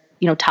they're,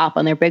 top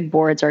on their big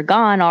boards are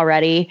gone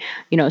already,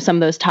 some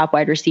of those top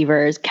wide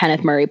receivers,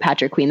 Kenneth Murray,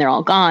 Patrick Queen, they're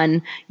all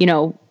gone,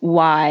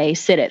 why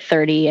sit at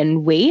 30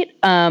 and wait?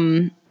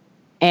 And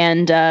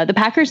the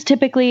Packers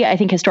typically, I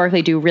think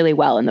historically do really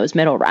well in those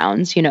middle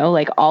rounds,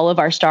 like all of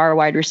our star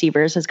wide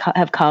receivers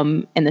have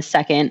come in the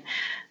second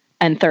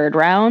and third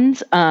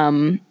rounds.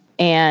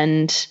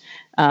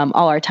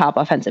 All our top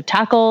offensive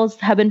tackles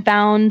have been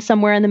found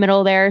somewhere in the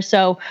middle there.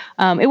 So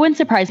it wouldn't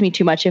surprise me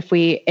too much if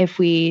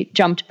we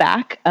jumped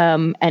back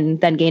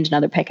and then gained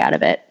another pick out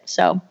of it.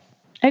 So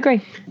I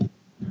agree.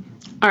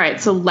 All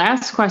right. So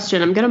last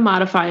question, I'm going to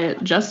modify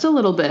it just a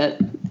little bit.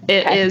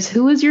 It is,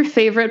 who is your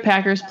favorite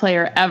Packers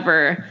player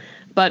ever?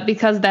 But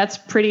because that's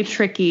pretty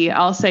tricky,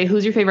 I'll say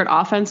who's your favorite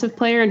offensive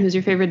player and who's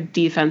your favorite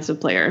defensive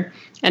player.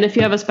 And if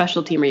you have a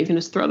special teamer, you can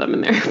just throw them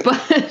in there.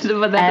 But that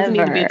doesn't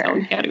need to be its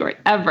own category.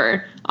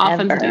 Ever.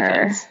 Offense,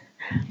 defense.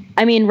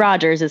 I mean,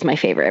 Rodgers is my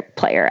favorite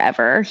player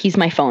ever. He's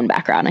my phone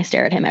background. I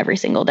stare at him every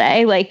single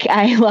day. Like,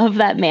 I love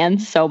that man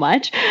so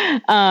much.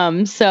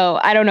 So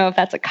I don't know if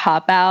that's a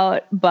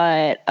cop-out,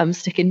 but I'm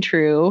sticking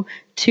true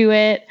to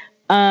it.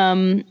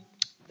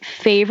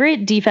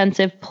 Favorite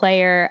defensive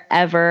player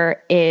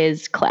ever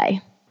is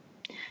Clay.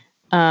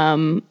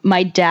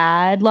 My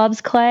dad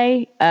loves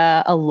Clay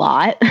a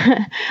lot,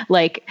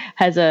 like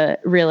has a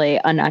really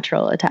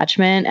unnatural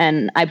attachment.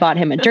 And I bought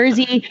him a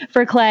jersey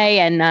for Clay.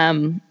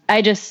 And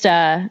I just,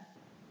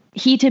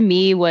 he to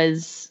me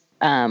was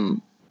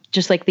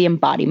just like the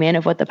embodiment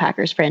of what the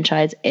Packers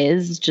franchise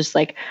is, just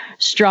like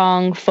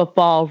strong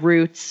football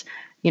roots,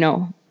 you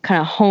know, kind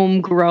of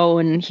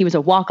homegrown. He was a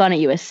walk-on at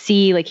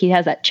USC. Like, he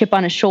has that chip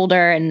on his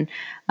shoulder. And,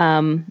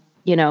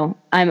 you know,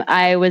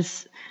 I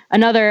was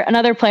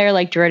another player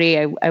like Jordy.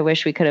 I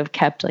wish we could have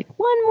kept like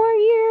one more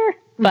year,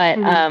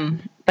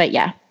 but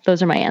yeah,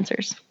 those are my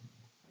answers.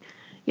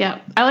 Yeah.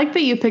 I like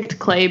that you picked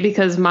Clay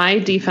because my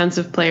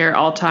defensive player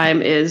all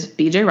time is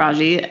BJ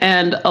Raji.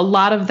 And a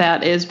lot of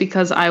that is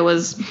because I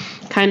was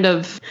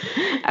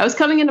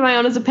coming into my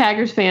own as a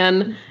Packers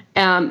fan,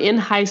 in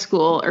high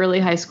school, early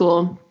high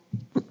school.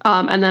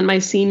 And then my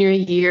senior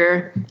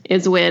year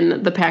is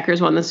when the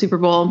Packers won the Super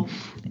Bowl,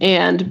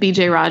 and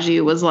BJ Raji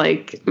was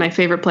like my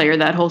favorite player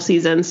that whole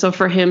season. So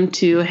for him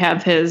to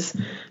have his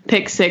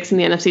pick 6 in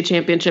the NFC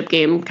Championship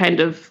game kind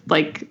of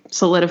like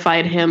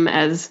solidified him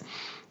as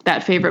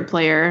that favorite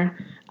player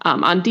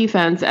on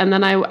defense. And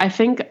then I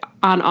think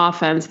on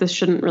offense, this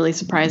shouldn't really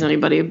surprise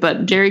anybody,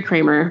 but Jerry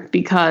Kramer,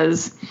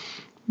 because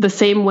the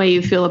same way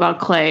you feel about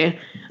Clay,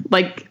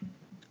 like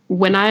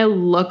when I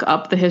look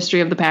up the history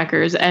of the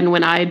Packers and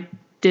when I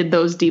did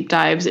those deep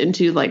dives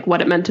into like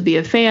what it meant to be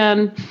a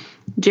fan,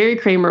 Jerry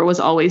Kramer was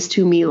always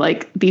to me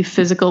like the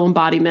physical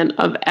embodiment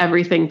of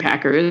everything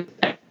Packers,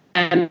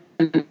 and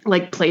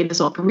like played his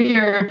whole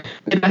career.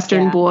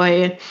 Midwestern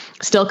boy,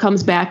 still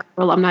comes back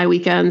for alumni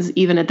weekends,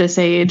 even at this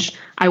age.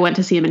 I went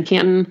to see him in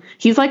Canton.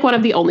 He's like one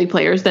of the only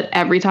players that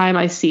every time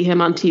I see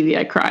him on TV,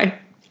 I cry.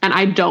 And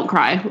I don't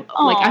cry.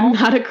 Aww. Like, I'm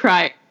not a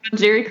cry.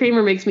 Jerry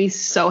Kramer makes me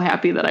so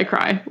happy that I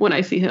cry when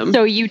I see him.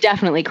 So you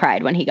definitely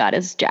cried when he got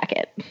his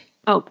jacket.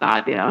 Oh,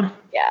 God, yeah.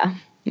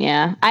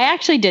 Yeah. I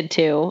actually did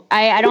too.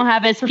 I don't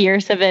have as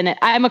fierce of an,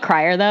 I'm a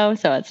crier though,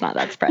 so it's not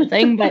that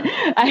surprising, but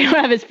I don't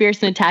have as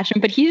fierce an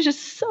attachment, but he's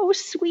just so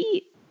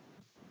sweet.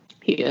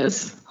 He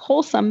is.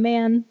 Wholesome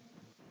man.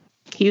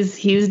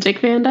 He's Dick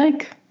Van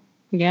Dyke.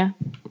 Yeah.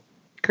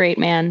 Great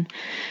man.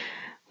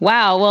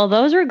 Wow. Well,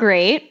 those were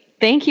great.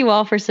 Thank you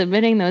all for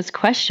submitting those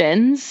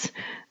questions.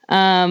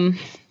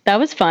 That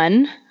was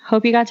fun.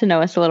 Hope you got to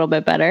know us a little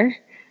bit better.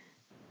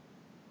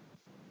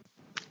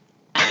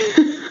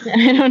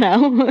 I don't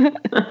know.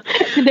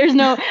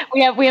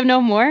 We have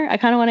no more. I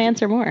kind of want to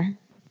answer more.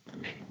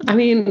 I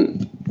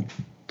mean,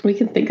 we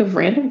can think of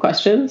random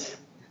questions.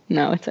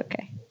 No, it's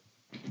okay.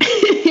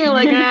 You're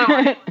like, I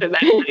don't want to do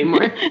that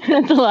anymore.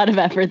 That's a lot of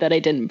effort that I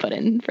didn't put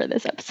in for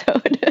this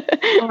episode.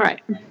 All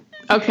right.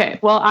 Okay.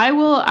 Well, I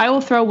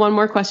will throw one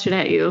more question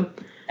at you.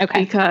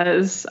 Okay.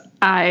 Because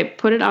I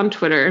put it on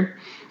Twitter,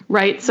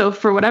 right? So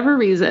for whatever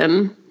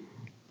reason,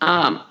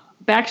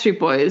 Backstreet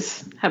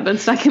Boys have been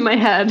stuck in my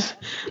head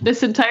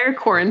this entire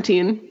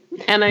quarantine,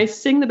 and I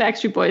sing the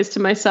Backstreet Boys to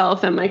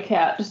myself and my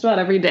cat just about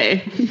every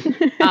day.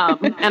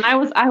 And I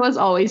was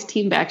always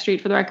Team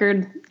Backstreet, for the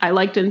record. I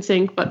liked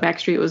NSYNC, but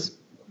Backstreet was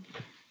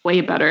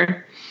way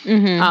better.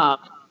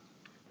 Mm-hmm.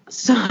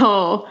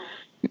 So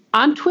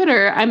on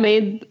Twitter,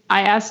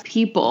 I asked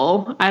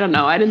people, I don't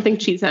know, I didn't think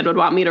Cheesehead would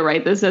want me to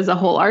write this as a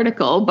whole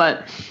article,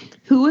 but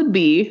who would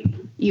be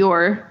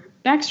your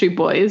Backstreet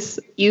Boys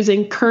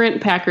using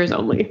current Packers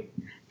only?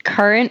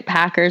 Current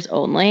Packers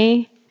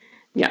only?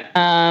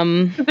 Yeah.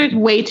 There's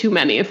way too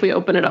many if we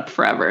open it up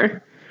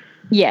forever.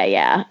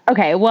 Yeah.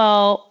 Okay,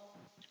 well,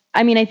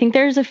 I mean, I think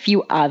there's a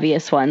few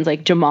obvious ones,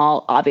 like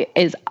Jamal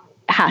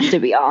has to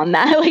be on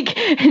that, like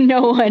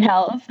no one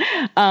else.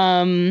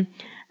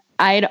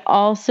 I'd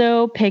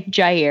also pick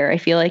Jair. I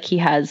feel like he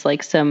has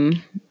like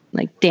some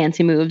like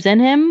dancey moves in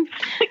him.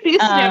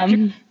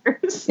 No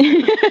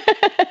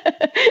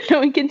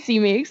one can see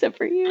me except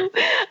for you.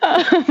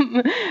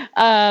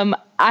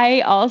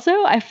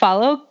 I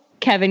follow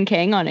Kevin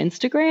King on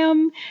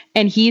Instagram,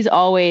 and he's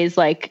always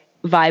like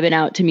vibing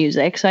out to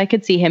music. So I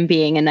could see him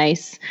being a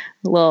nice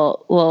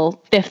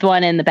little fifth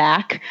one in the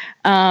back.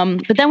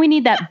 But then we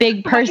need that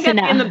big person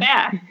in the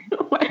back.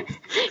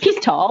 He's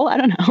tall. I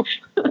don't know.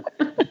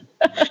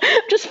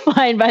 I'm just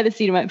flying by the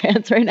seat of my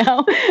pants right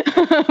now.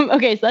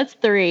 Okay, so that's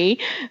 3.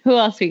 Who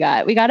else we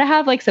got? We got to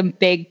have like some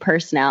big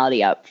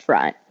personality up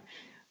front.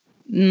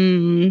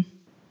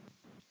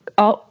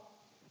 Oh,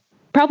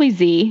 probably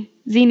Z.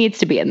 Z needs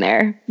to be in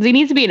there. Z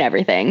needs to be in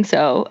everything,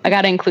 so I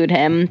got to include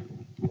him.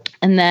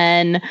 And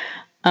then,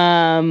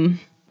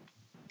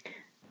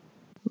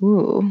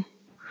 who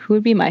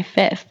would be my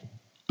 5th?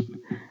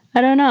 I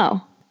don't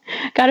know.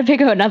 Got to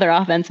pick out another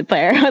offensive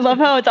player. I love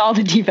how it's all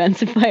the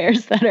defensive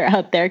players that are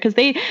out there because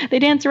they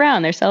dance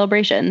around their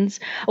celebrations.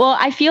 Well,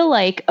 I feel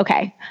like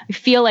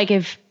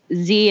if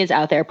Z is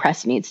out there,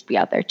 Preston needs to be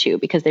out there too,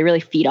 because they really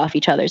feed off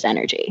each other's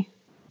energy.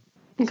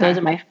 Okay. So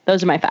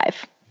those are my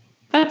 5.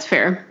 That's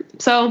fair.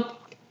 So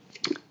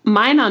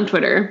mine on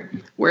Twitter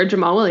were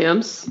Jamal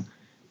Williams,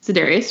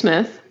 Za'Darius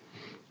Smith,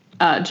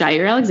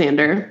 Jair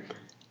Alexander.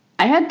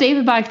 I had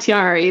David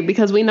Bakhtiari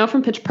because we know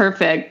from Pitch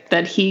Perfect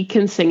that he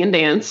can sing and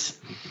dance.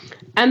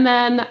 And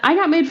then I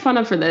got made fun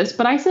of for this,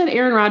 but I said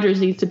Aaron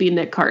Rodgers needs to be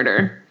Nick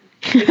Carter.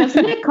 Because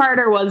Nick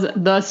Carter was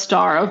the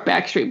star of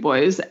Backstreet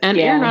Boys, and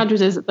Aaron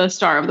Rodgers is the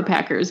star of the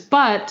Packers.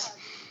 But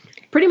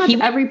pretty much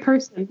every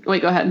person...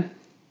 Wait, go ahead.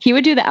 He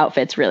would do the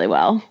outfits really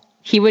well.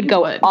 He would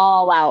go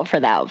all out for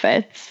the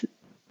outfits.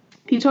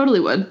 He totally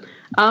would.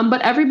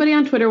 But everybody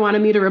on Twitter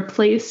wanted me to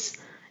replace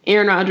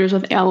Aaron Rodgers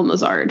with Alan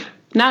Lazard.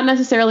 Not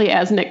necessarily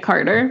as Nick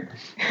Carter,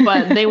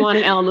 but they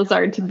wanted Alan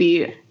Lazard to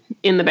be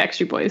in the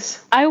Backstreet Boys.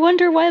 I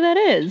wonder why that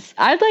is.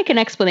 I'd like an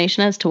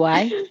explanation as to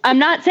why. I'm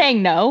not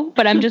saying no,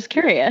 but I'm just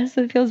curious.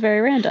 It feels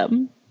very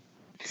random.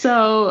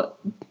 So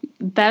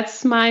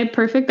that's my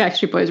perfect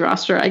Backstreet Boys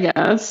roster, I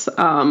guess.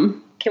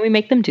 Can we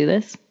make them do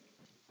this?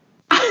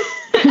 Are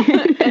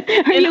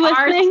in you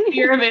listening? Our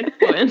sphere of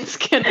influence,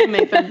 can we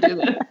make them do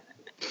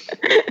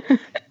this?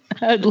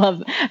 I'd love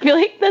that. I feel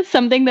like that's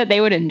something that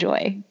they would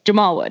enjoy.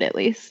 Jamal would, at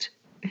least.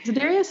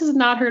 Za'Darius has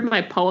not heard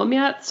my poem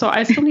yet, so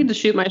I still need to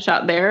shoot my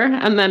shot there.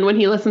 And then when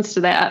he listens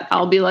to that,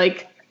 I'll be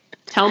like,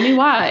 tell me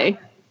why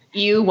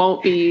you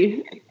won't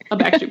be a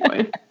Backstreet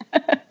Boy.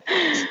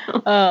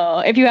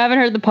 Oh, if you haven't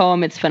heard the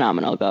poem, it's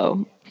phenomenal.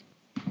 Go.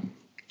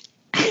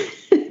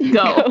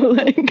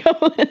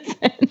 Go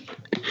listen.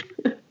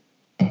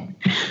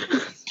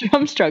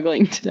 I'm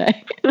struggling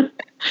today.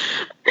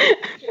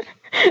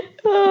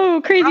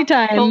 Oh, crazy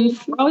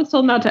times. We're always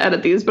told not to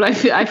edit these, but I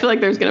feel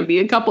like there's going to be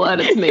a couple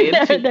edits made.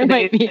 there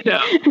might be.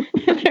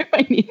 There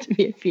might need to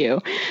be a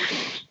few.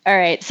 All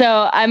right.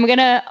 So I'm going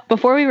to,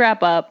 before we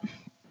wrap up,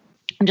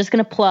 I'm just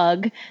going to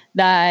plug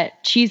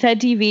that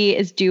Cheesehead TV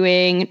is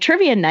doing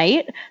trivia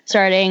night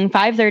starting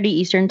 5:30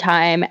 Eastern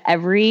time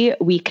every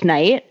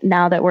weeknight.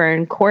 Now that we're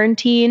in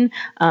quarantine,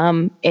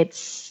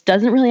 it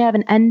doesn't really have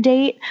an end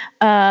date,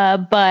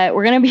 but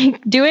we're going to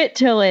do it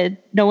till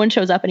no one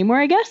shows up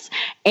anymore, I guess.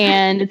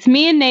 And it's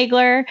me and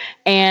Nagler,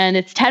 and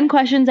it's 10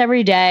 questions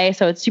every day.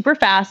 So it's super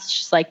fast. It's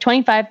just like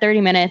 25,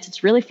 30 minutes.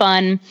 It's really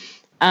fun.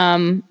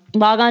 Log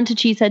on to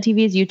Cheesehead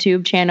TV's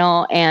YouTube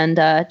channel and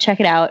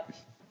check it out.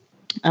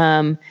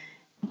 And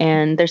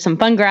there's some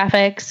fun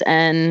graphics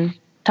and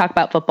talk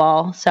about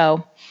football.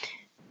 So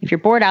if you're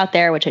bored out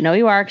there, which I know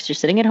you are because you're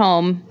sitting at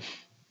home,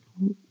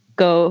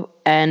 go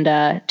and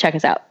check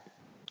us out.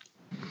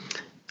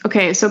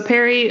 Okay, so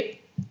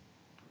Perry,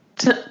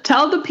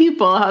 tell the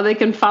people how they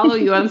can follow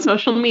you on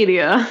social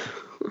media.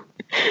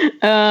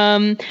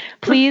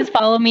 Please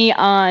follow me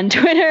on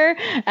Twitter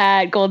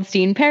at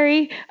Goldstein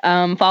Perry.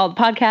 Follow the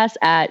podcast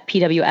at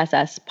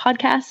PWSS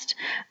Podcast.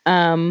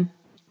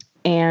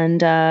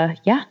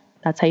 Yeah,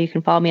 that's how you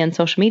can follow me on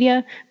social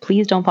media.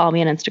 Please don't follow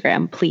me on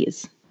Instagram.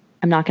 Please.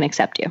 I'm not going to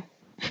accept you.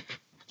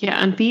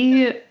 Yeah, and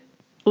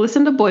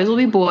listen to Boys Will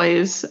Be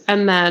Boys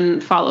and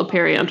then follow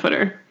Perry on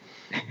Twitter.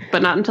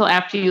 But not until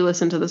after you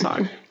listen to the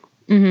song.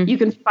 Mm-hmm. You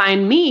can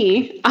find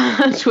me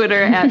on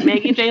Twitter at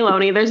Maggie J.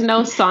 Loney. There's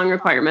no song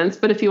requirements,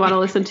 but if you want to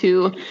listen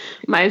to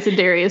my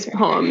Za'Darius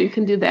poem, you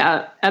can do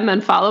that. And then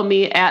follow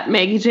me at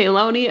Maggie J.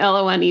 Loney,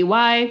 Loney.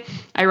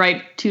 I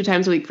write 2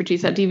 times a week for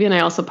Cheesehead TV, and I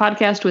also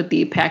podcast with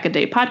the Pack a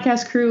Day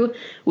podcast crew.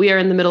 We are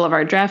in the middle of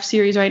our draft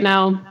series right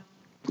now.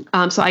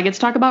 So I get to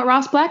talk about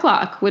Ross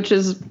Blacklock, which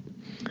is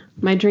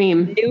my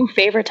dream. New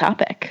favorite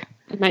topic.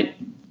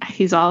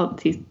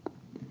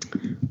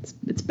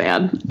 It's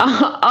bad.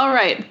 All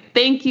right.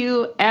 Thank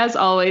you, as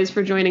always,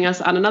 for joining us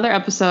on another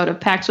episode of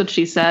Pack's What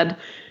She Said.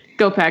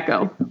 Go, Pack,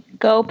 go.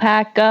 Go,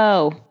 Pack,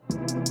 go.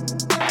 And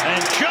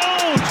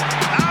Jones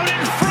out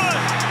in front.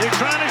 They're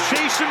trying to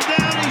chase him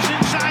down. He's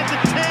inside the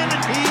 10,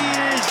 and he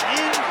is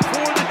in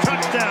for the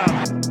touchdown.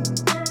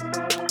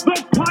 The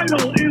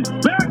title is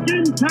back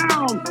in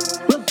town.